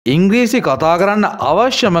ඉංග්‍රීසි කතා කරන්න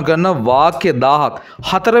අවශ්‍යම කරන වාක්‍ය 1000ක්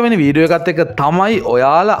හතරවෙනි වීඩියෝ එකත් එක්ක තමයි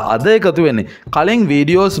ඔයාලා අද එකතු වෙන්නේ. කලින්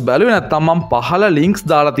වීඩියෝස් බැලුවේ නැත්නම් මම පහළ ලින්ක්ස්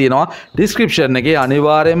දාලා තියෙනවා ඩිස්ක්‍රිප්ෂන් එකේ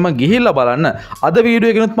අනිවාර්යයෙන්ම ගිහිල්ලා බලන්න. අද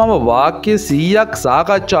වීඩියෝ එකනොත් මම වාක්‍ය 100ක්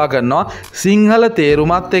සාකච්ඡා කරනවා සිංහල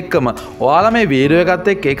තේරුමත් එක්කම. ඔයාලා මේ වීඩියෝ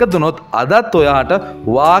එකත් එක්ක එකතු වුණොත් අදත් ඔයාට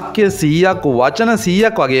වාක්‍ය 100ක් වචන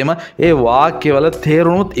 100ක් වගේම ඒ වාක්‍යවල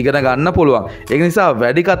තේරුමුත් ඉගෙන ගන්න පුළුවන්. ඒක නිසා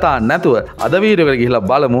වැඩි කතා නැතුව අද වීඩියෝ එකට ගිහිල්ලා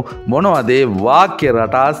බලමු. මොනවද ඒ වාක්‍ය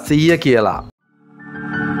රටා 100 කියලා.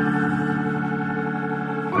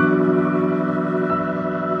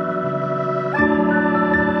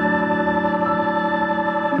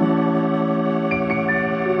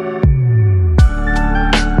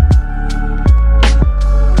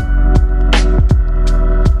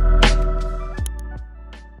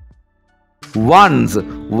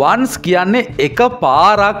 once කියන්නේ එක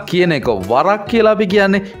පාරක් කියන එක. වරක් කියලා අපි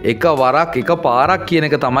කියන්නේ එක වරක් එක පාරක් කියන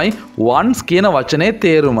එක තමයි once කියන වචනේ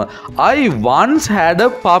තේරුම. I once had a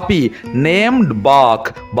puppy named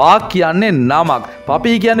Bark. Bark කියන්නේ නමක්.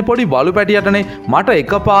 puppy කියන්නේ පොඩි බලු පැටියටනේ. මට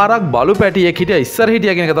එක පාරක් බලු පැටියෙක් හිටියා ඉස්සර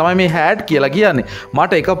හිටියා කියන එක තමයි මේ had කියලා කියන්නේ.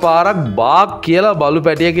 මට එක පාරක් Bark කියලා බලු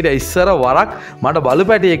පැටියෙක් හිටියා ඉස්සර වරක් මට බලු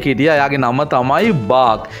පැටියෙක් හිටියා. එයාගේ නම තමයි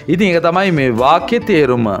Bark. ඉතින් ඒක තමයි මේ වාක්‍යයේ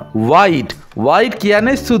තේරුම. White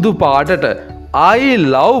කියන්නේ සුදු පාටට. I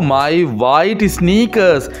love my white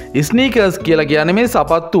sneakers. Sneakers කියලා කියන්නේ මේ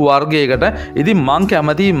සපත්තු වර්ගයකට. ඉතින් මං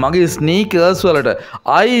කැමති මගේ sneakers වලට.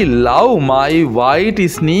 I love my white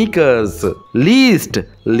sneakers.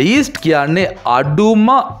 Least කියන්නේ අඩුම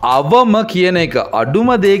අවම කියන එක.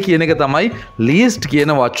 අඩුම දේ කියන එක තමයි least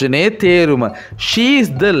කියන වචනේ තේරුම. She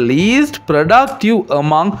is the least productive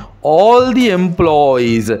among all the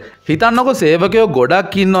employees. හිතන්නකො සේවකයෝ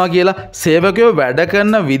ගොඩක් ඉන්නවා කියලා. සේවකයෝ වැඩ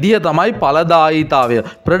කරන විදිය තමයි ඵලදායීතාවය.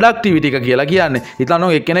 ප්‍රොඩක්ටිවිටි එක කියලා කියන්නේ.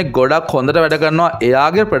 හිතන්නකො එක්කෙනෙක් ගොඩක් හොඳට වැඩ කරනවා.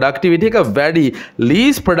 එයාගේ ප්‍රොඩක්ටිවිටි එක වැඩි.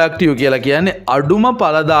 least productive කියලා කියන්නේ අඩුම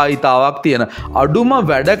ඵලදායීතාවක් තියෙන. අඩුම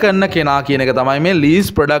වැඩ කරන කෙනා කියන එක තමයි මේ least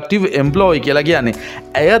productive employee කියලා කියන්නේ.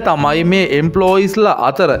 එය තමයි මේ employeesලා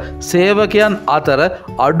අතර සේවකයන් අතර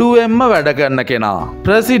අඩුවෙන්ම වැඩ කරන කෙනා.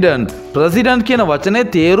 ප්‍රෙසිඩන්ට් කියන වචනේ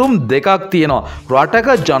තේරුම් දෙකක් තියෙනවා. රටක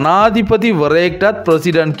ජනාධිපතිවරයෙක්ටත්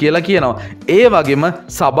ප්‍රෙසිඩන්ට් කියලා කියනවා. ඒ වගේම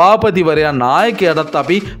සභාපතිවරයා නායකයාටත්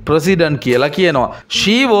අපි ප්‍රෙසිඩන්ට් කියලා කියනවා.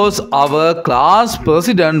 She was our class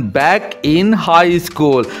president back in high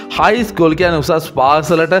school. high school කියන්නේ උසස්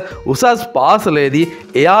පාසලට. උසස් පාසලේදී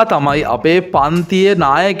එයා තමයි අපේ පන්තියේ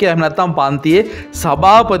නායකයා. එහෙම නැත්නම් පන්තියේ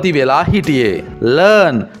සභාපති වෙලා හිටියේ.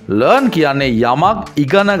 learn කියන්නේ යමක්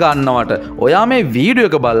ඉගෙන ගන්නවට. ඔයා මේ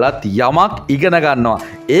වීඩියෝ එක බලලත් යමක් ඉගෙන ගන්නවා.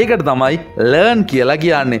 ඒකට තමයි learn කියලා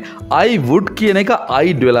කියන්නේ. I would කියන එක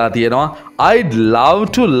I'd වෙලා තියෙනවා. I'd love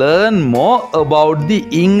to learn more about the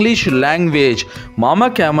English language. මම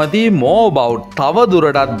කැමති more about තව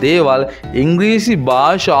දුරටත් දේවල් ඉංග්‍රීසි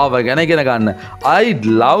භාෂාව ගැන ඉගෙන ගන්න. I'd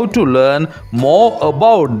love to learn more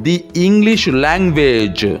about the English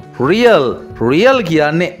language. Real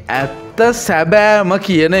කියන්නේ ඇත්ත සැබෑම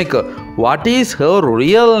කියන එක. What is her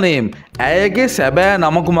real name? ඇයගේ සැබෑ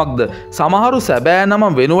නම කුමක්ද? සමහරු සැබෑ නම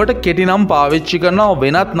වෙනුවට කෙටි නම් පාවිච්චි කරනවා,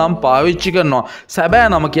 වෙනත් නම් පාවිච්චි කරනවා. සැබෑ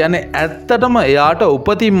නම කියන්නේ ඇත්තටම එයාට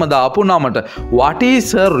උපතින්ම දාපු නමට. What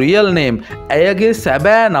is her real name? ඇයගේ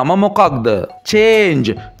සැබෑ නම මොකක්ද?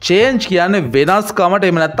 Change කියන්නේ වෙනස්කමට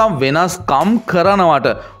එහෙම නැත්නම් වෙනස්කම්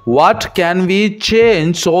කරනවට. What can we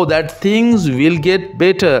change so that things will get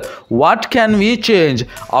better? What can we change?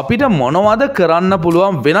 අපිට මොනවද කරන්න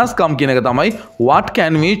පුළුවන් වෙනස්කම් කියන එක තමයි what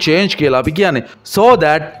can we change කියලා අපි කියන්නේ. So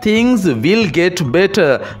that things will get better.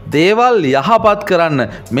 දේවල් යහපත් කරන්න.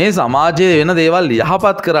 මේ සමාජයේ වෙන දේවල්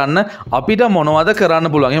යහපත් කරන්න අපිට මොනවද කරන්න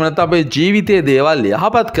පුළුවන්? එහෙම නැත්නම් අපේ ජීවිතයේ දේවල්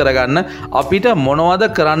යහපත් කරගන්න අපිට මොනවද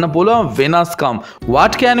කරන්න පුළුවන් වෙනස්කම්?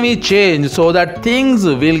 What can we change so that things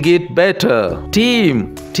will get better? Team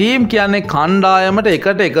කියන්නේ කණ්ඩායමට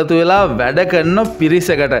එකට එකතු වෙලා වැඩ කරන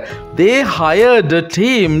පිරිසකට. They hired a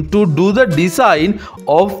team to do the design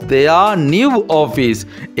of their new office.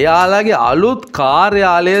 එයාලගේ අලුත්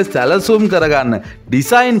කාර්යාලය සැලසුම් කරගන්න,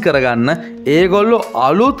 ඩිසයින් කරගන්න ඒගොල්ලෝ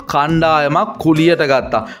අලුත් කණ්ඩායමක් කුලියට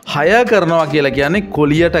ගත්තා. hire කරනවා කියලා කියන්නේ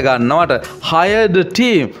කුලියට ගන්නවට. hired a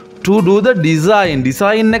team to do the design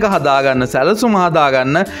එක හදාගන්න, සැලසුම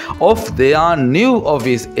හදාගන්න of their new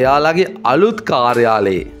office. එයාලගේ අලුත්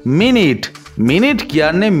කාර්යාලයේ. මිනිට්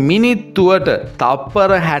කියන්නේ මිනිත්තුවට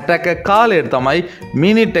තප්පර 60ක කාලයට තමයි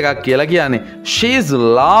මිනිට් එකක් කියලා කියන්නේ. She is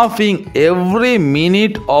laughing every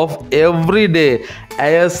minute of every day.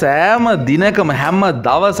 ඇය සෑම දිනකම හැම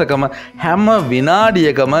දවසකම හැම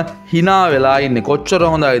විනාඩියකම hina වෙලා ඉන්නේ. කොච්චර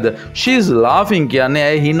හොඳයිද? She is laughing කියන්නේ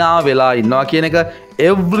ඇය hina වෙලා ඉන්නවා කියන එක.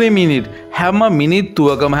 every minute හැම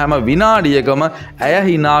මිනිත්තුවකම හැම විනාඩියකම ඇය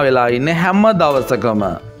hina වෙලා ඉන්නේ හැම දවසකම.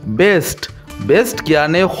 best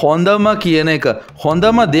කියන්නේ හොඳම කියන එක.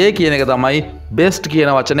 හොඳම දේ කියන එක තමයි best කියන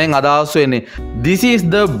වචනයෙන් අදහස් වෙන්නේ. This is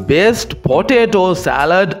the best potato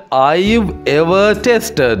salad I've ever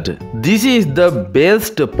tasted. This is the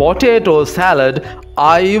best potato salad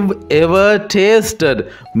I've ever tasted.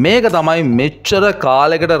 මේක තමයි මෙච්චර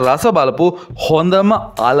කාලයකට රස බලපු හොඳම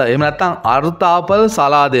අල. එහෙම නැත්නම් අර්ථාපල්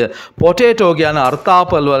සලාදය. potato කියන්නේ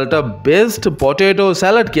අර්ථාපල් වලට best potato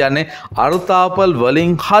salad කියන්නේ අර්ථාපල්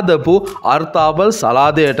වලින් හදපු අර්ථාපල්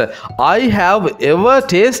සලාදයට. I have ever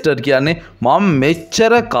tasted කියන්නේ මම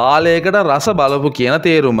මෙච්චර කාලයකට රස බලපු කියන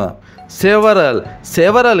තේරුම.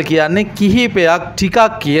 several කියන්නේ කිහිපයක්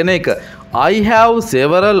ටිකක් කියන එක. I have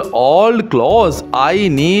several old clothes I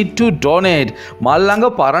need to donate. මල් ළඟ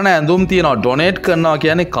පරණ ඇඳුම් තියෙනවා. donate කරනවා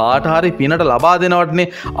කියන්නේ කාට හරි පිනට ලබා දෙනවටනේ.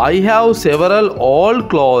 I have several old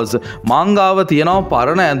clothes. මං ගාව තියෙනවා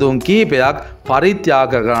පරණ ඇඳුම් කීපයක්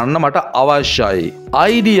පරිත්‍යාග කරන්න මට අවශ්‍යයි.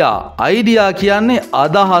 idea කියන්නේ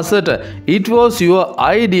අදහසට. It was your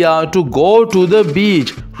idea to go to the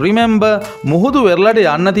beach. Remember, මුහුදු වෙරළට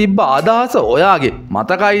යන්න තිබ්බ අදහස ඔයාගේ.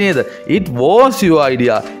 මතකයි නේද? It was your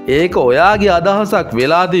idea. ඒක ඔයාගේ අදහසක්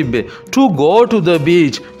වෙලා තිබ්බේ. To go to the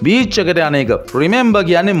beach. beach එකට යන එක. Remember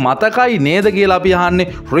කියන්නේ මතකයි නේද කියලා අපි අහන්නේ.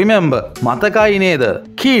 Remember, මතකයි නේද?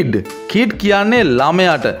 Kid කියන්නේ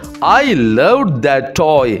ළමයාට. I loved that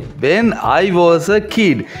toy when I was a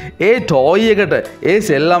kid. A toy එකට ඒ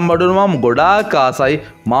සෙල්ලම් බඩුව මම ගොඩාක් ආසයි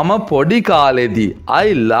මම පොඩි කාලෙදී.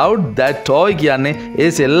 I loved that toy කියන්නේ ඒ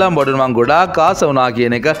සෙල්ලම් බඩුව මම ගොඩාක් ආස වුණා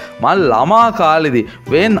කියන එක මම ළමා කාලෙදී.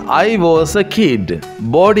 when I was a kid.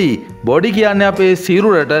 body කියන්නේ අපේ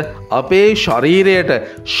සිරුරට අපේ ශරීරයට.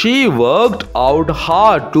 She worked out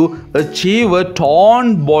hard to achieve a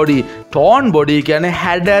toned body. toned body කියන්නේ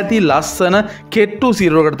හැඩ ඇති ලස්සන කෙට්ටු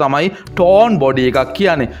සිරුරකට තමයි toned body එකක්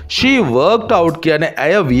කියන්නේ. She worked out කියන්නේ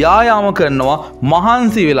ඇය ව්‍යායාම කරනවා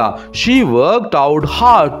මහන්සි වෙලා. She worked out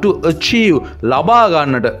hard to achieve ලබා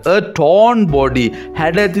ගන්නට a toned body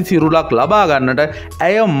හැඩ ඇති සිරුරක් ලබා ගන්නට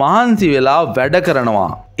ඇය මහන්සි වෙලා වැඩ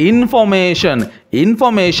කරනවා.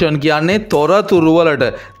 information කියන්නේ තොරතුරු වලට.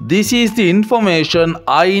 This is the information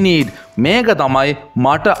I need. මේක තමයි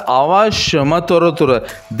මට අවශ්‍යම තොරතුර.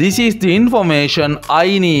 This is the information I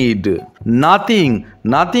need. nothing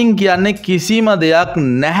කියන්නේ කිසිම දෙයක්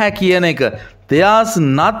නැහැ කියන එක. There's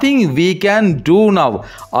nothing we can do now.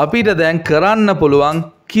 අපිට දැන් කරන්න පුළුවන්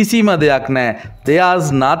කිසිම දෙයක් නැහැ. There's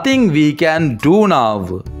nothing we can do now.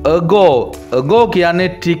 ago කියන්නේ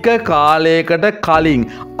ටික කාලයකට කලින්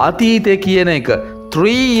අතීතේ කියන එක.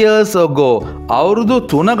 3 years ago අවුරුදු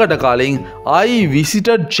 3කට කලින් I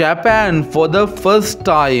visited Japan for the first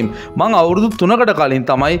time. මං අවුරුදු 3කට කලින්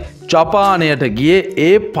තමයි ජපානයට ගියේ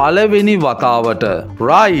ඒ පළවෙනි වතාවට.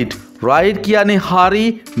 right කියන්නේ හරි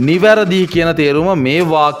නිවැරදි කියන තේරුම මේ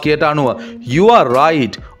වාක්‍යයට අනුව. You are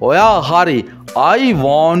right. ඔයා හරි. I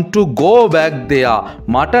want to go back there.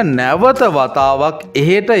 මට නැවත වතාවක්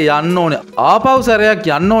එහෙට යන්න ඕනේ. ආපහු සැරයක්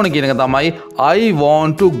යන්න ඕනේ කියන එක තමයි I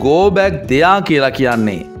want to go back there කියලා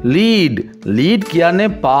කියන්නේ. lead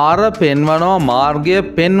කියන්නේ පාර පෙන්වනවා මාර්ගය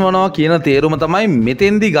පෙන්වනවා කියන තේරුම තමයි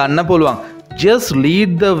මෙතෙන්දි ගන්න පුළුවන්. Just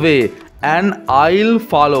lead the way and I'll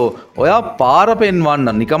follow. ඔයා පාර පෙන්වන්න.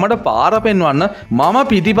 නිකමට පාර පෙන්වන්න. මම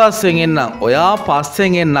පිටිපස්සෙන් එන්නම්. ඔයා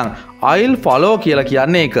පස්සෙන් එන්නම්. I'll follow කියලා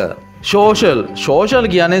කියන්නේ ඒක. social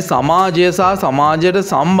කියන්නේ සමාජය සහ සමාජයට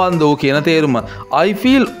සම්බන්ධ වූ කියන තේරුම. I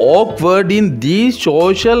feel awkward in these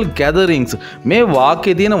social gatherings. මේ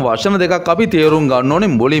වාක්‍යයේ තියෙන වචන දෙකක් අපි තේරුම් ගන්න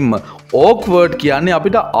ඕනේ මුලින්ම. awkward කියන්නේ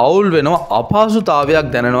අපිට අවුල් වෙනවා අපහසුතාවයක්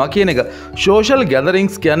දැනෙනවා කියන එක. social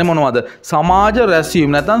gatherings කියන්නේ මොනවද? සමාජ රැස්වීම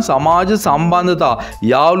නැත්නම් සමාජ සම්බන්ධතා.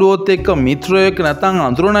 යාළුවොත් එක්ක මිත්‍රයෝ එක්ක නැත්නම්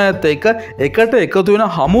අඳුරන අයත් එක්ක එකට එකතු වෙන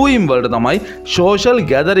හමුවීම් වලට තමයි social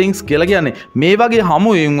gatherings කියලා කියන්නේ. මේ වගේ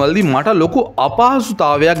හමුවීම් වලදී මට ලොකු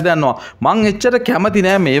අපහසුතාවයක් දැනෙනවා. මං එච්චර කැමති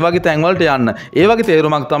නෑ මේ වගේ තැන් වලට යන්න. ඒ වගේ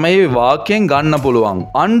තේරුමක් තමයි මේ වාක්‍යයෙන් ගන්න පුළුවන්.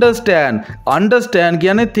 understand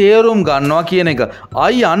කියන්නේ තේරුම් ගන්නවා කියන එක.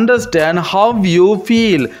 I understand how you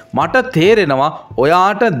feel. මට තේරෙනවා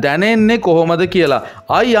ඔයාට දැනෙන්නේ කොහොමද කියලා.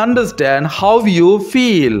 I understand how you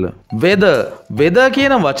feel. weather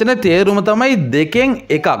කියන වචනේ තේරුම තමයි දෙකෙන්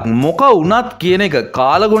එකක්. මොක වුණත් කියන එක.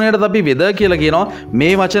 කාලගුණයට අපි weather කියලා කියනවා.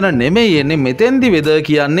 මේ වචන නෙමෙයි එන්නේ. මෙතෙන්දි weather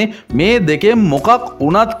කියන්නේ මේ දෙකෙන් මොකක්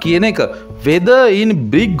වුණත් කියන එක. whether in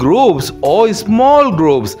big groups or small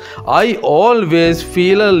groups. I always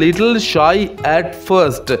feel a little shy at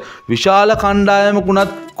first. විශාල කණ්ඩායමක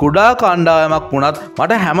වුණත් කුඩා කණ්ඩායමක් වුණත්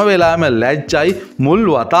මට හැම වෙලාවෙම ලැජ්ජයි මුල්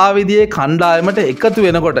වතාවේදී කණ්ඩායමට එකතු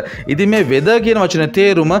වෙනකොට. ඉතින් මේ weather කියන වචනේ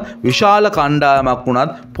තේරුම විශාල කණ්ඩායමක්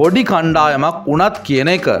වුණත් පොඩි කණ්ඩායමක් වුණත්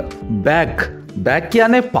කියන එක. back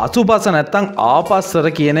කියන්නේ පසුපස නැත්තම් ආපස්සට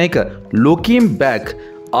කියන එක. looking back.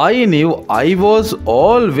 I knew I was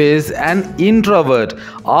always an introvert.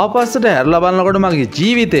 ආපස්සට හැරලා බලනකොට මගේ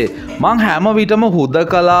ජීවිතේ මං හැම විටම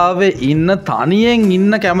හුදකලාවේ ඉන්න තනියෙන්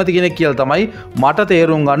ඉන්න කැමති කෙනෙක් කියලා තමයි මට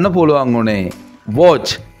තේරුම් ගන්න පුළුවන් උනේ.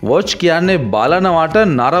 watch කියන්නේ බලනවට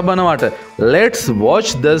නරඹනවට. Let's watch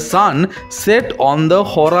the sun set on the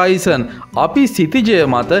horizon. අපි සිතිජය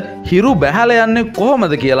මත හිරු බැහැලා යන්නේ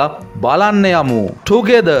කොහොමද කියලා බලන්න යමු.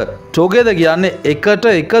 together කියන්නේ එකට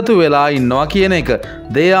එකතු වෙලා ඉන්නවා කියන එක.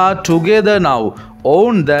 They are together now.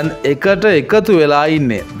 ඔවුන් දැන් එකට එකතු වෙලා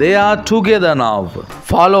ඉන්නේ. They are together now.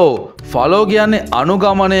 follow කියන්නේ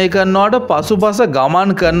අනුගමනය කරනවට පසුපස ගමන්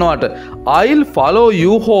කරනවට. I'll follow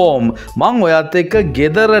you home. මං ඔයත් එක්ක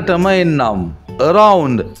ගෙදරටම එන්නම්.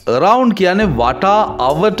 around කියන්නේ වටා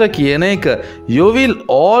අවට කියන එක. You will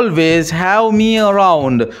always have me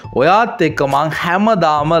around. ඔයාත් එක්ක මං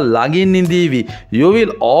හැමදාම ළඟින් ඉඳීවි. You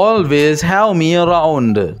will always have me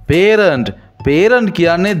around. parent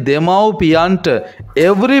කියන්නේ දෙමව්පියන්ට.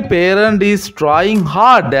 Every parent is trying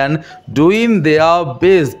hard and doing their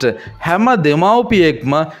best. හැම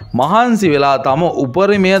දෙමව්පියෙක්ම මහන්සි වෙලා තම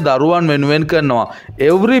උපරිමය දරුවන් වෙනුවෙන් කරනවා.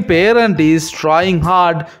 Every parent is trying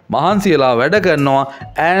hard. මහන්සි වෙලා වැඩ කරනවා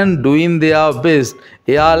and doing their best.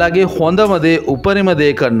 එයාලගේ හොඳම දේ උපරිම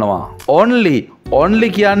දේ කරනවා. only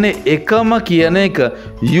කියන්නේ එකම කියන එක.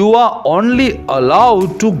 You are only allowed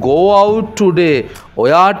to go out today.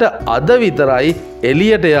 ඔයාට අද විතරයි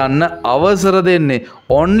එළියට යන්න අවසර දෙන්නේ.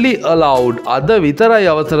 only allowed. අද විතරයි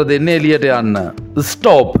අවසර දෙන්නේ එළියට යන්න.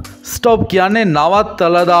 stop කියන්නේ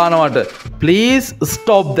නවත්තලා දානවට. Please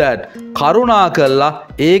stop that. කරුණාකරලා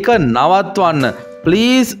ඒක නවත්වන්න.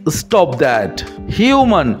 Please stop that.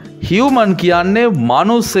 human කියන්නේ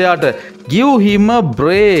මනුස්සයාට. Give him a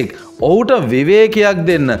break. ඔහුට විවේකයක්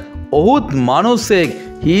දෙන්න. ඔහුත් මනුස්සයෙක්.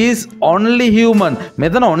 He is only human.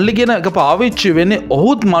 මෙතන only කියන එක පාවිච්චි වෙන්නේ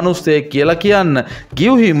ඔහුත් මනුස්සයෙක් කියලා කියන්න.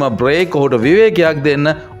 Give him a break. ඔහුට විවේකයක් දෙන්න.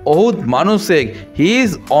 ඔහුත් මනුස්සයෙක්. He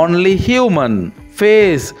is only human.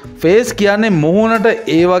 face කියන්නේ මුහුණට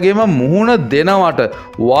ඒ වගේම මුහුණ දෙනවට.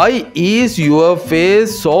 Why is your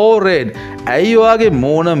face so red? ඇයි ඔයාගේ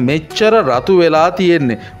මුහුණ මෙච්චර රතු වෙලා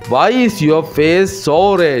තියෙන්නේ? Why is your face so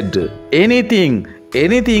red?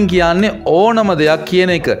 anything කියන්නේ ඕනම දෙයක්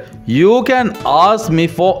කියන එක. You can ask me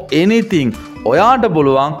for anything. ඔයාට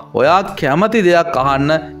පුළුවන් ඔයා කැමති දෙයක්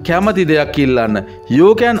අහන්න, කැමති දෙයක් ඉල්ලන්න.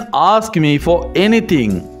 You can ask me for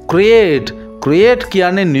anything. create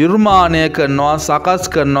කියන්නේ නිර්මාණය කරනවා, සකස්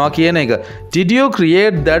කරනවා කියන එක. Did you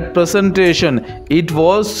create that presentation? It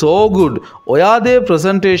was so good. ඔයාගේ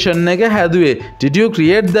presentation එක හැදුවේ. Did you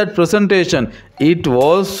create that presentation? It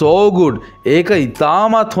was so good. ඒක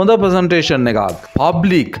ඉතාමත් හොඳ presentation එකක්.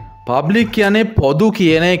 public කියන්නේ පොදු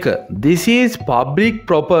කියන එක. This is public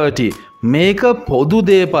property. මේක පොදු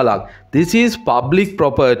දේපලක්. This is public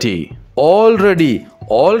property.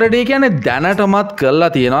 already කියන්නේ දැනටමත් කරලා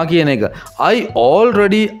තියනවා කියන එක. I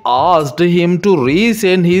already asked him to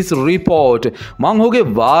resend his report. මං ඔහුගේ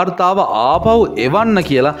වාර්තාව ආපහු එවන්න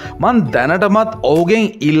කියලා මං දැනටමත් ඔහුගෙන්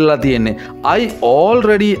ඉල්ලලා තියෙන්නේ. I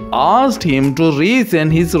already asked him to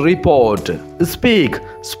resend his report.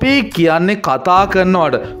 speak කියන්නේ කතා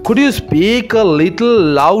කරනවට. Could you speak a little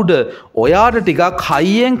louder? ඔයාට ටිකක්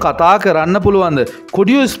හයියෙන් කතා කරන්න පුළුවන්ද? Could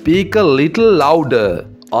you speak a little louder?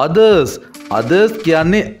 others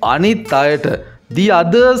කියන්නේ අනිත් අයට. The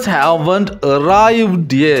others haven't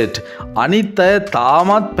arrived yet. අනිත් අය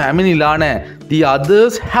තාමත් පැමිණිලා නැහැ. The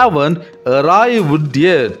others haven't arrived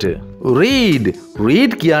yet.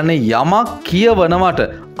 read කියන්නේ යමක් කියවනවට.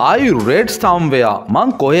 I read somewhere.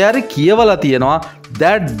 මං කොහේ හරි කියවලා තියෙනවා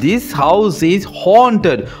that this house is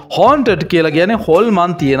haunted කියලා කියන්නේ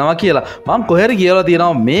හොල්මන් තියනවා කියලා. මං කොහේ හරි කියවලා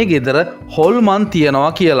තියෙනවා මේ ගෙදර හොල්මන්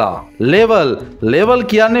තියනවා කියලා. level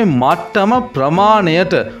කියන්නේ මට්ටම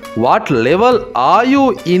ප්‍රමාණයට. What level are you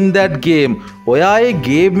in that game? ඔයා ඒ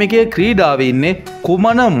ගේම් එකේ ක්‍රීඩාවේ ඉන්නේ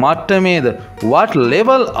කුමන මට්ටමේද? What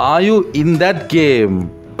level are you in that game?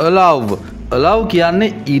 allow කියන්නේ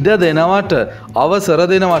ඉඩ දෙනවට, අවසර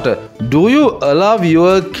දෙනවට. Do you allow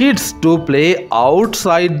your kids to play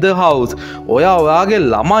outside the house? ඔයාගේ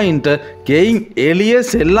ළමයින්ට ගෙයින් එළිය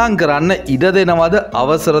සෙල්ලම් කරන්න ඉඩ දෙනවද,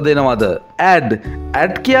 අවසර දෙනවද? add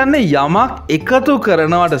කියන්නේ යමක් එකතු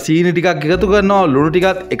කරනවට. සීනි ටිකක් එකතු කරනවා, ලුණු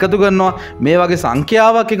ටිකක් එකතු කරනවා, මේ වගේ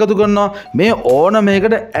සංඛ්‍යාවක් එකතු කරනවා. මේ ඕන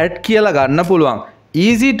මේකට add කියලා ගන්න පුළුවන්.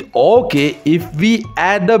 Is it okay if we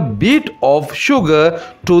add a bit of sugar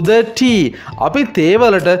to the tea? අපි තේ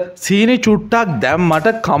වලට සීනි චුට්ටක් දැම්මට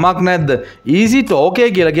කමක් නැද්ද? Is it okay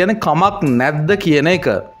කියලා කියන්නේ කමක් නැද්ද කියන එක.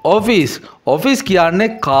 Office කියන්නේ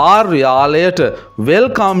කාර්යාලයට.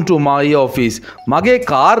 Welcome to my office. මගේ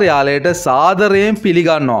කාර්යාලයට සාදරයෙන්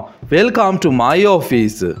පිළිගන්නවා. Welcome to my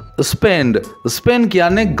office. Spend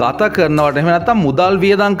කියන්නේ ගත කරනවට එහෙම නැත්නම් මුදල්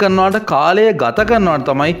වියදම් කරනවට කාලය ගත කරනවට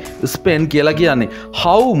තමයි spend කියලා කියන්නේ.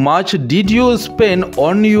 How much did you spend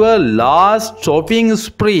on your last shopping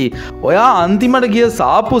spree? ඔයා අන්තිමට ගිය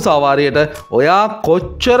සාප්පු සවාරියට ඔයා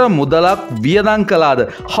කොච්චර මුදලක් වියදම් කළාද?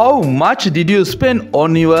 How much did you spend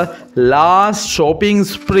on your last shopping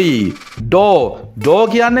spree? Door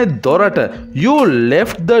කියන්නේ දොරට. You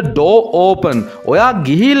left the door open. ඔයා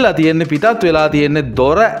ගිහිල්ලා තියෙන්නේ පිටත් වෙලා තියෙන්නේ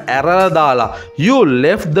දොර ඇරලා දාලා. You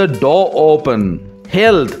left the door open.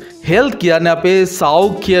 Health කියන්නේ අපේ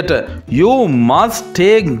සෞඛ්‍යයට. You must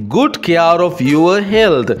take good care of your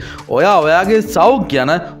health. ඔයා ඔයාගේ සෞඛ්‍ය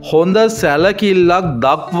ගැන හොඳ සැලකිල්ලක්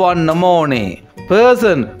දක්වන්නම ඕනේ.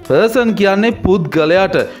 Person කියන්නේ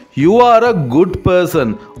පුද්ගලයාට. You are a good person.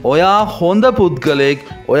 ඔයා හොඳ පුද්ගලයෙක්.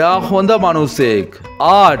 ඔයා හොඳ මනුස්සයෙක්.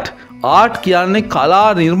 Art කියන්නේ කලා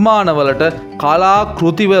නිර්මාණවලට, කලා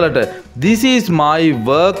කෘතිවලට. This is my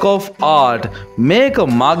work of art. මේක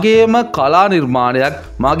මගේම කලා නිර්මාණයක්,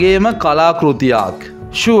 මගේම කලා කෘතියක්.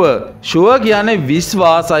 Sure කියන්නේ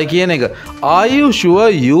විශ්වාසයි කියන එක. Are you sure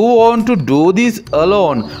you want to do this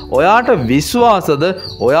alone? ඔයාට විශ්වාසද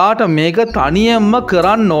ඔයාට මේක තනියෙන්ම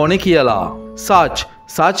කරන්න ඕනේ කියලා.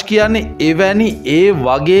 Such කියන්නේ එවැනි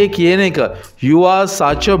වගේ කියන එක. You are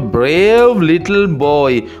such a brave little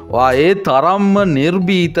boy. ඔයා ඒ තරම්ම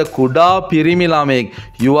නිර්භීත කුඩා පිරිමි ළමෙක්.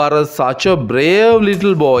 You are such a brave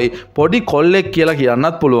little boy. පොඩි කොල්ලෙක් කියලා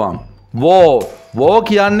කියන්නත් පුළුවන්. War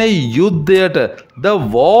කියන්නේ යුද්ධයට. The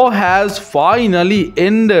war has finally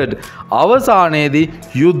ended. අවසානයේදී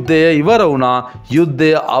යුද්ධය ඉවර වුණා. යුද්ධය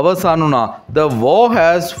අවසන් වුණා. The war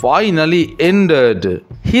has finally ended.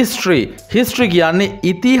 History කියන්නේ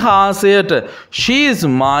ඉතිහාසයට. She is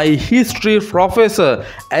my history professor.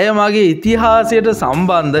 ඇය මගේ ඉතිහාසයට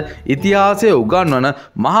සම්බන්ධ ඉතිහාසය උගන්වන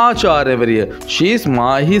මහාචාර්යවරිය. She is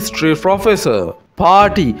my history professor.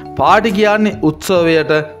 Party කියන්නේ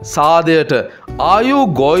උත්සවයට, සාදයට. Are you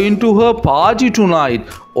going to her party tonight?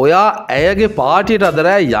 ඔයා ඇයගේ පාටියට අද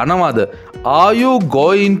රෑ යනවද? Are you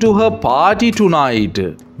going to her party tonight?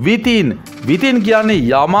 Within කියන්නේ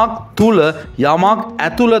යමක් තුල, යමක්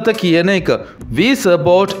ඇතුළත කියන එක. We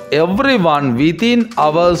support everyone within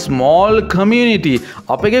our small community.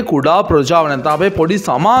 අපගේ කුඩා ප්‍රජාව නැත්නම් අපේ පොඩි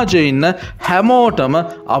සමාජයේ ඉන්න හැමෝටම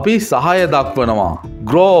අපි සහාය දක්වනවා.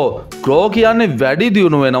 Grow කියන්නේ වැඩි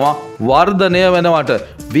දියුණු වෙනවා, වර්ධනය වෙනවට.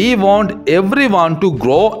 We want everyone to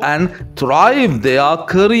grow and thrive their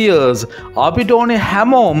careers. අපිට ඕනේ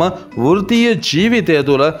හැමෝම වෘත්තීය ජීවිතය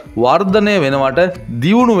තුළ වර්ධනය වෙනවට,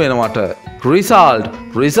 දියුණු වෙනවට.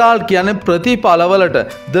 Result කියන්නේ ප්‍රතිඵලවලට.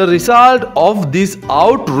 The result of this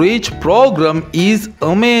outreach program is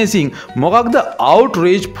amazing. මොකක්ද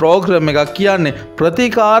outreach program එකක් කියන්නේ?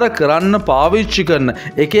 ප්‍රතිකාර කරන්න පාවිච්චි කරන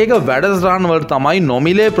එක වැඩසටහන් වලට තමයි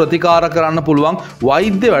නොමිලේ ප්‍රතිකාර කරන්න පුළුවන්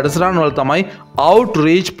වෛද්‍ය වැඩසටහන් වල තමයි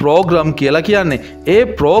outreach program කියලා කියන්නේ. ඒ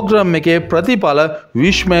program එකේ ප්‍රතිඵල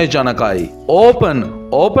විශ්මයජනකයි.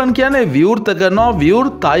 Open කියන්නේ විවෘත කරනවා,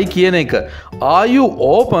 විවෘතයි කියන එක. Are you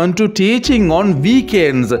open to teaching on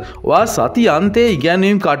weekends? ඔයා සති අන්තයේ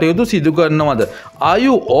ඉගැන්වීම් කටයුතු සිදු කරනවද? Are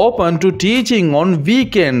you open to teaching on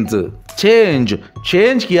weekends?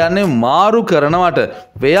 Change කියන්නේ මාරු කරනවට.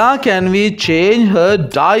 Where can we change her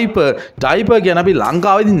diaper? Diaper කියන්නේ අපි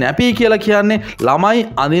ලංකාවේදී නැපි කියලා කියන්නේ ළමයි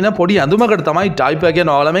අඳින පොඩි ඇඳුමකට තමයි diaper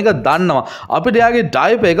කියන ඔයාලා මේක දන්නවා. අපිට යාගේ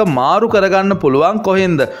diaper එක මාරු කරගන්න පුළුවන්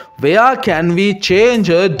කොහෙන්ද? Where can we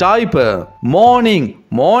change her diaper?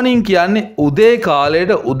 Morning කියන්නේ උදේ කාලයට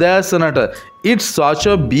උදෑසනට. It's such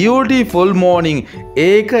a beautiful morning.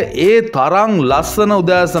 ඒක ඒ තරම් ලස්සන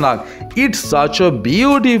උදෑසනක්. It's such a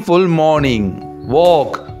beautiful morning.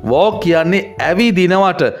 Walk කියන්නේ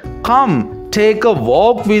ඇවිදිනවට. Come take a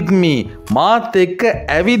walk with me. මාත් එක්ක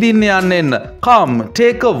ඇවිදින්න යන්න එන්න. Come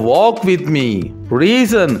take a walk with me.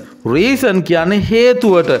 Reason කියන්නේ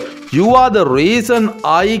හේතුවට. You are the reason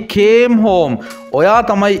I came home. ඔයා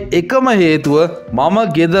තමයි එකම හේතුව මම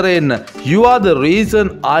ගෙදර එන්න. You are the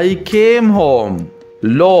reason I came home.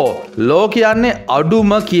 Low කියන්නේ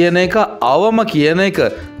අඩුම කියන එක, අවම කියන එක.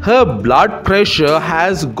 Her blood pressure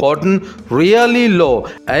has gotten really low.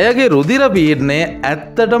 ඇයගේ රුධිර පීඩනය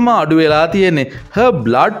ඇත්තටම අඩු වෙලා තියෙන්නේ. Her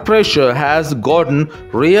blood pressure has gotten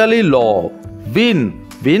really low. Win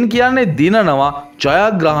කියන්නේ දිනනවා,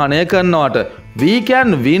 ජයග්‍රහණය කරනවට. We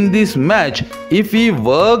can win this match if we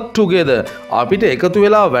work together. අපිට එකතු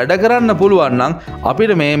වෙලා වැඩ කරන්න පුළුවන් නම්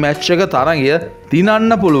අපිට මේ මැච් එක තරගය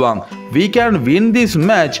දිනන්න පුළුවන්. We can win this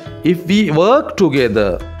match if we work together.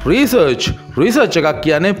 Research එකක්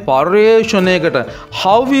කියන්නේ පර්යේෂණයකට.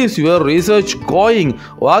 How is your research going?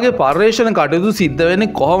 ඔයාගේ පර්යේෂණ කටයුතු සිද්ධ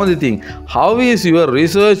වෙන්නේ කොහොමද ඉතින්? How is your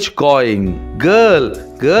research going? Girl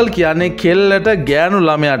කියන්නේ කෙල්ලට ගෑනු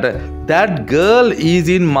ළමයාට. That girl is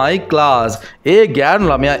in my class. ඒ ගෑනු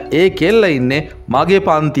ළමයා ඒ කෙල්ල ඉන්නේ මගේ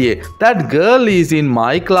පන්තියේ. That girl is in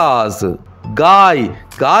my class.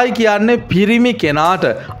 Guy කියන්නේ පිරිමි කෙනාට.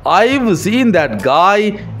 I've seen that guy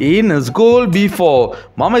in school before.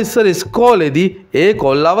 මම ඉස්සර ඉස්කෝලේදී ඒ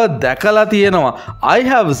කොල්ලව දැකලා තියෙනවා. I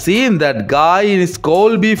have seen that guy in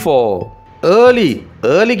school before.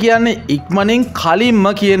 Early කියන්නේ ඉක්මනින් කලින්ම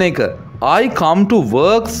කියන එක. I come to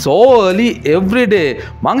work so early every day.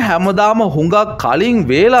 මං හැමදාම හුඟක් කලින්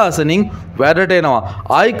වේලාසනින් වැඩට එනවා.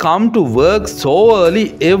 I come to work so early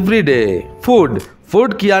every day.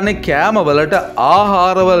 Food කියන්නේ කෑම වලට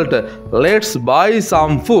ආහාර වලට. Let's buy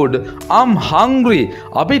some food. I'm hungry.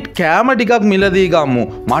 අපිට කෑම ටිකක් මිලදී ගමු.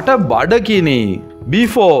 මට බඩගිනි.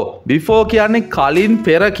 Before කියන්නේ කලින්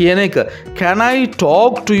පෙර කියන එක. Can I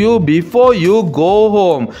talk to you before you go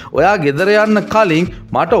home? ඔයා ගෙදර යන්න කලින්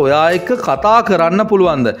මට ඔයා එක්ක කතා කරන්න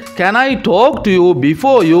පුළුවන්ද? Can I talk to you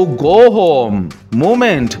before you go home?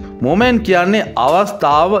 Moment කියන්නේ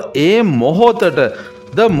අවස්ථාව ඒ මොහොතට.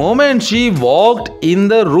 The moment she walked in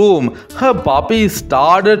the room, her puppy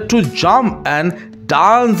started to jump and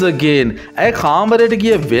dance again. ඇය කාමරයට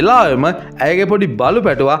ගිය වෙලාවෙම ඇයගේ පොඩි බලු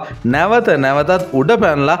පැටවා නැවතත් උඩ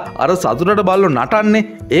පැනලා අර සතුටට බල්ලෝ නටන්නේ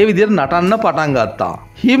ඒ විදිහට නටන්න පටන් ගත්තා.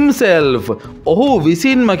 Himself ඔහු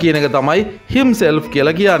විසින්ම කියන එක තමයි himself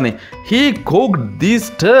කියලා කියන්නේ. He cooked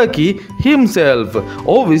this turkey himself.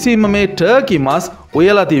 ඔහු විසින්ම මේ turkey මස්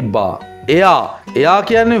උයලා තිබ්බා. එයා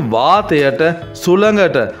කියන්නේ වාතයට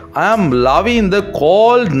සුළඟට. I am loving the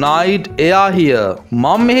cold night air here.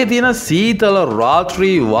 මම මෙහි තියෙන සීතල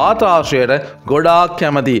රාත්‍රී වාතාශ්‍රයට ගොඩාක්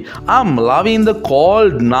කැමති. I am loving the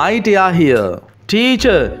cold night air here.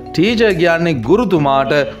 Teacher කියන්නේ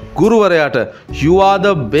ගුරුතුමාට ගුරුවරයාට. You are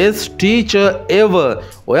the best teacher ever.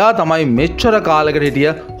 ඔයා තමයි මෙච්චර කාලෙකට හිටිය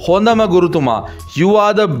හොඳම ගුරුතුමා. You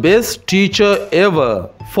are the best teacher ever.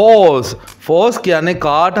 Force කියන්නේ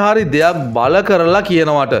කාට හරි දෙයක් බල කරලා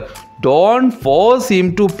කියනවට. Don't force him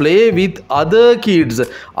to play with other kids.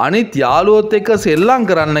 අනිත් යාළුවොත් එක්ක සෙල්ලම්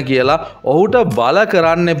කරන්න කියලා ඔහුට බල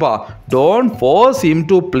කරන්න එපා. Don't force him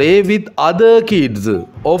to play with other kids.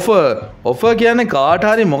 Offer කියන්නේ කාට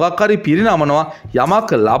හරි මොකක් හරි පිරිනමනවා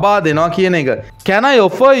යමක් ලබා දෙනවා කියන එක. Can I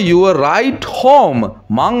offer you a ride home?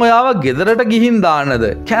 මං ඔයාව ගෙදරට ගිහින් දාන්නද?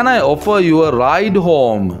 Can I offer you a ride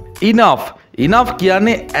home? Enough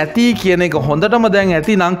කියන්නේ ඇති කියන එක. හොඳටම දැන්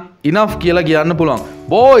ඇති නම් enough කියලා කියන්න පුළුවන්.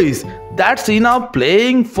 Boys, that's enough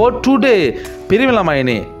playing for today. පිරිමි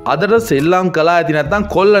ළමයිනේ අදට සෙල්ලම් කළා ඇති නැත්නම්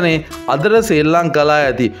කොල්ලනේ අදට සෙල්ලම් කළා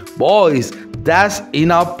ඇති. Boys, that's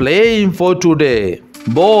enough playing for today.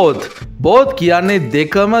 Both කියන්නේ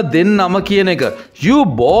දෙකම දෙන්නම කියන එක. You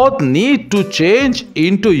both need to change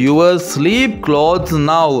into your sleep clothes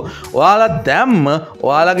now. ඔයාලා දැම්ම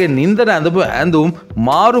ඔයාලගේ නින්දට ඇඳපු ඇඳුම්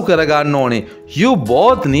මාරු කරගන්න ඕනේ. You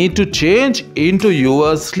both need to change into your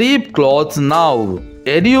sleep clothes now.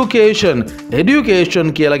 Education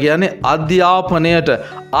කියලා කියන්නේ අධ්‍යාපනයට.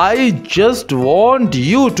 I just want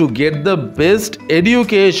you to get the best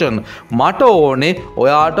education. මට ඕනේ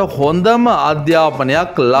ඔයාට හොඳම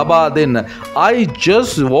අධ්‍යාපනයක් ලබා දෙන්න. I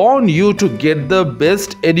just want you to get the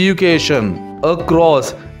best education.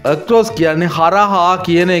 Across කියන්නේ හරහා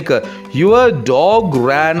කියන එක. Your dog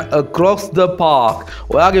ran across the park.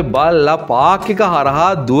 ඔයාගේ බල්ලා පාක් එක හරහා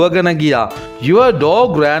දුවගෙන ගියා. Your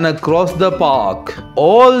dog ran across the park.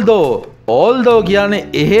 Although කියන්නේ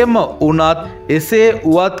එහෙම වුණත් එසේ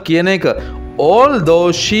වුවත් කියන එක. Although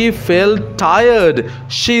she felt tired,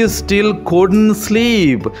 she still couldn't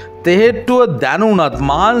sleep. තෙහෙට්ටුව දැනුණත්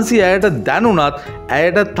මහන්සි ඇයට දැනුණත්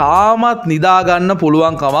ඇයට තාමත් නිදාගන්න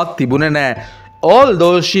පුළුවන් කමක් තිබුණේ නැහැ.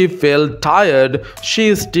 Although she felt tired, she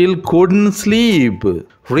still couldn't sleep.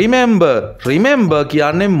 Remember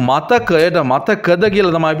කියන්නේ මතකද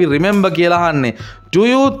කියලා තමයි අපි remember කියලා අහන්නේ. Do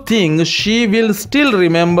you think she will still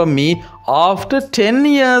remember me after 10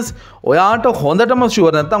 years? ඔයාට හොඳටම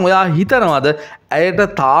ෂුවර් නැත්නම් ඔයා හිතනවද ඇයට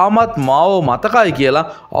තාමත් මාව මතකයි කියලා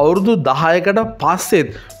අවුරුදු 10කට පස්සෙත්?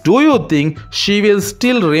 Do you think she will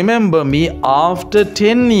still remember me after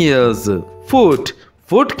 10 years?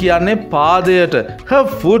 foot කියන්නේ පාදයට. Her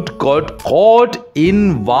foot got caught in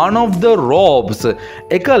one of the ropes.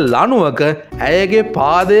 එක ලණුවක ඇයගේ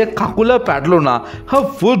පාදයේ කකුල පැටලුණා. Her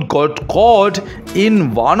foot got caught in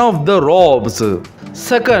one of the ropes.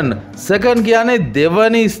 Second කියන්නේ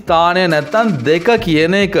දෙවනි ස්ථානය නැත්තම් දෙක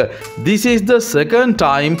කියන එක. This is the second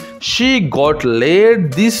time she got late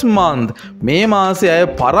this month. මේ මාසේ අය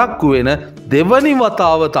පරක්කු වෙන දෙවනි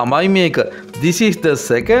වතාව තමයි මේක. This is the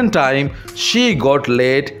second time she got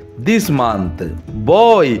late this month.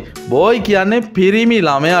 Boy කියන්නේ පිරිමි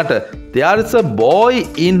ළමයාට. There's a boy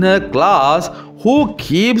in her class who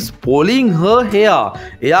keeps pulling her hair.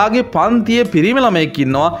 එයාගේ පන්තියේ පිරිමි ළමයෙක්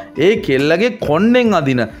ඉන්නවා ඒ කෙල්ලගේ කොණ්ඩෙන්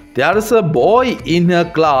අදින. There's a boy in her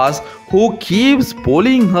class who keeps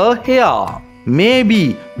pulling her hair.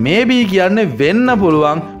 Maybe කියන්නේ වෙන්න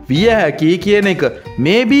පුළුවන් විය හැකි කියන එක.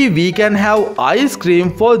 Maybe we can have ice cream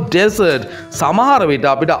for dessert. සමහර විට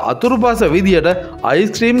අපිට අතුරුපස විදියට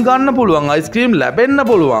ice cream ගන්න පුළුවන්. ice cream ලැබෙන්න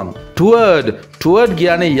පුළුවන්. Toward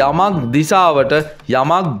කියන්නේ යමක් දිශාවට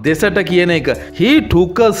යමක් දෙසට කියන එක. He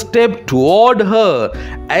took a step toward her.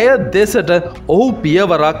 ඇය දෙසට ඔහු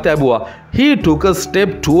පියවරක් තැබුවා. He took a step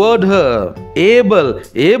toward her.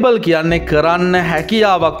 Able කියන්නේ කරන්න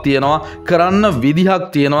හැකියාවක් තියනවා, කරන්න විදිහක්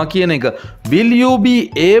තියනවා කියන එක. Will you be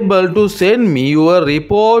able to send me your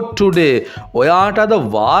report today? ඔයාට අද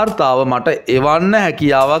වාර්තාව මට එවන්න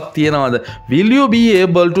හැකියාවක් තියනවද? Will you be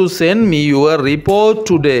able to send me your report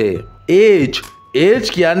today? Age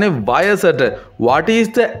කියන්නේ වයසට. What is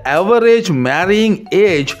the average marrying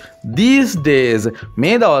age these days?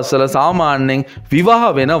 මේ දවස්වල සාමාන්‍යයෙන්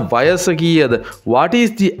විවාහ වෙන වයස කීයද? What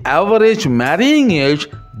is the average marrying age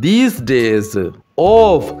these days?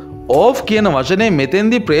 Off කියන වචනේ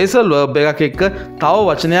මෙතෙන්දි phrasal verb එකක් එක්ක තව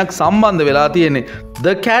වචනයක් සම්බන්ධ වෙලා තියෙන්නේ.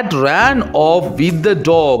 The cat ran off with the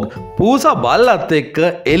dog. පූසා බල්ලත් එක්ක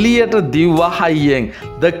එළියට දිව්වා හයියෙන්.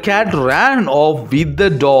 The cat ran off with the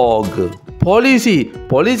dog.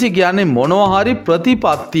 Policy කියන්නේ මොනවා හරි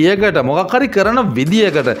ප්‍රතිපත්තියකට මොකක් හරි කරන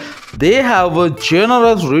විදියකට. They have a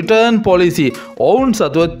generous return policy. ඔවුන්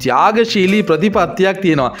සතුව ත්‍යාගශීලී ප්‍රතිපත්තියක්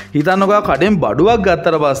තියෙනවා. හිතන්නකෝ කඩෙන් බඩුවක්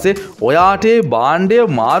ගත්තට පස්සේ ඔයාට ඒ භාණ්ඩය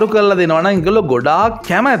මාරු කරලා දෙනවා නම් ඒගොල්ලෝ ගොඩාක්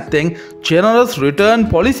කැමැත්තෙන් generous return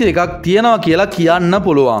policy එකක් තියෙනවා කියලා කියන්න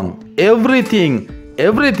පුළුවන්.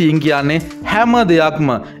 Everything කියන්නේ හැම දෙයක්ම.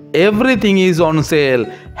 Everything is on sale.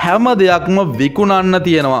 හැම දෙයක්ම විකුණන්න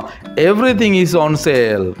තියෙනවා. Everything is on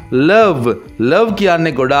sale. Love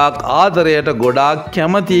කියන්නේ ගොඩාක් ආදරයට ගොඩාක්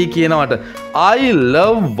කැමතියි කියනවට. I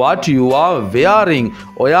love what you are wearing.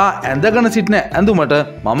 ඔයා ඇඳගෙන සිටින ඇඳුමට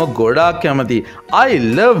මම ගොඩාක් කැමතියි. I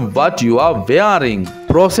love what you are wearing.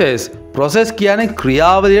 Process කියන්නේ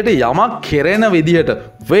ක්‍රියාවලියට යමක් කෙරෙන විදිහට.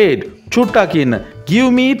 Wait, චුට්ටක් ඉන්න. Give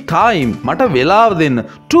me time. මට වෙලාව දෙන්න.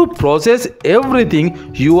 To process everything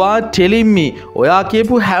you are telling me. ඔයා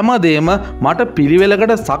කියපු හැමදේම මට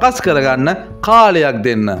පිළිවෙලකට සකස් කරගන්න කාලයක්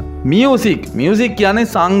දෙන්න. Music කියන්නේ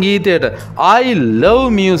සංගීතයට. I love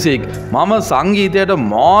music. මම සංගීතයට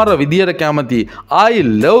මාර විදියට කැමතියි. I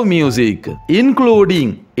love music.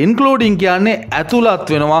 Including කියන්නේ ඇතුළත්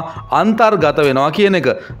වෙනවා, අන්තර්ගත වෙනවා කියන එක.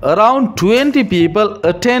 Around 20 people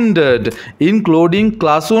attended, including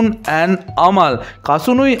Klasun and Amal.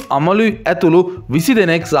 කසුනුයි අමලුයි ඇතුළු 20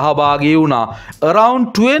 දෙනෙක් සහභාගී වුණා. Around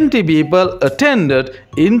 20 people attended,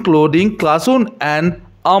 including Klasun and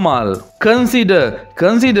Amal. Consider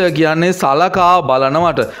කියන්නේ සලකා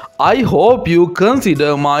බලනවට. I hope you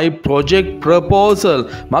consider my project proposal.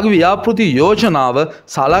 මගේ ව්‍යාපෘති යෝජනාව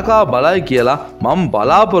සලකා බලයි කියලා මම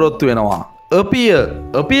බලාපොරොත්තු වෙනවා.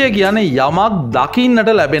 Appear කියන්නේ යමක් දකින්නට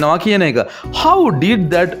ලැබෙනවා කියන එක. How did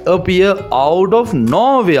that appear out of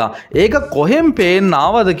nowhere? ඒක කොහෙන් පේන්න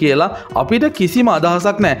ආවද කියලා අපිට කිසිම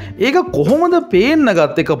අදහසක් නැහැ. ඒක කොහොමද පේන්න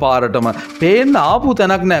ගත්ත එකපාරටම? පේන්න ආපු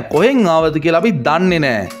තැනක් නැහැ. කොහෙන් ආවද කියලා අපි දන්නේ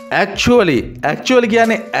නැහැ. Actually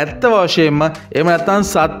කියන්නේ ඇත්ත වශයෙන්ම එහෙම නැත්නම්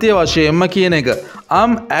සත්‍ය වශයෙන්ම කියන එක.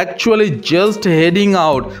 I'm actually just heading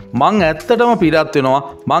out. මං ඇත්තටම පිටත් වෙනවා.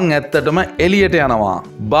 මං ඇත්තටම එළියට යනවා.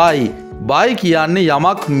 Buy කියන්නේ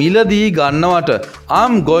යමක් මිලදී ගන්නවට.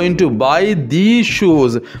 I'm going to buy these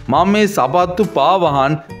shoes. මම මේ සපත්තු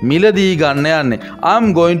පාවහන් මිලදී ගන්න යන්නේ.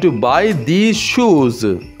 I'm going to buy these shoes.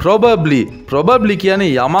 Probably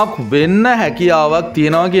කියන්නේ යමක් වෙන්න හැකියාවක්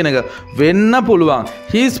තියෙනවා කියන එක. වෙන්න පුළුවන්.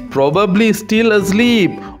 He's probably still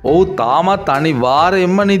asleep. ඔහු තාමත්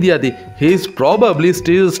අනිවාර්යෙන්ම නිදි ඇති. He's probably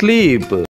still asleep.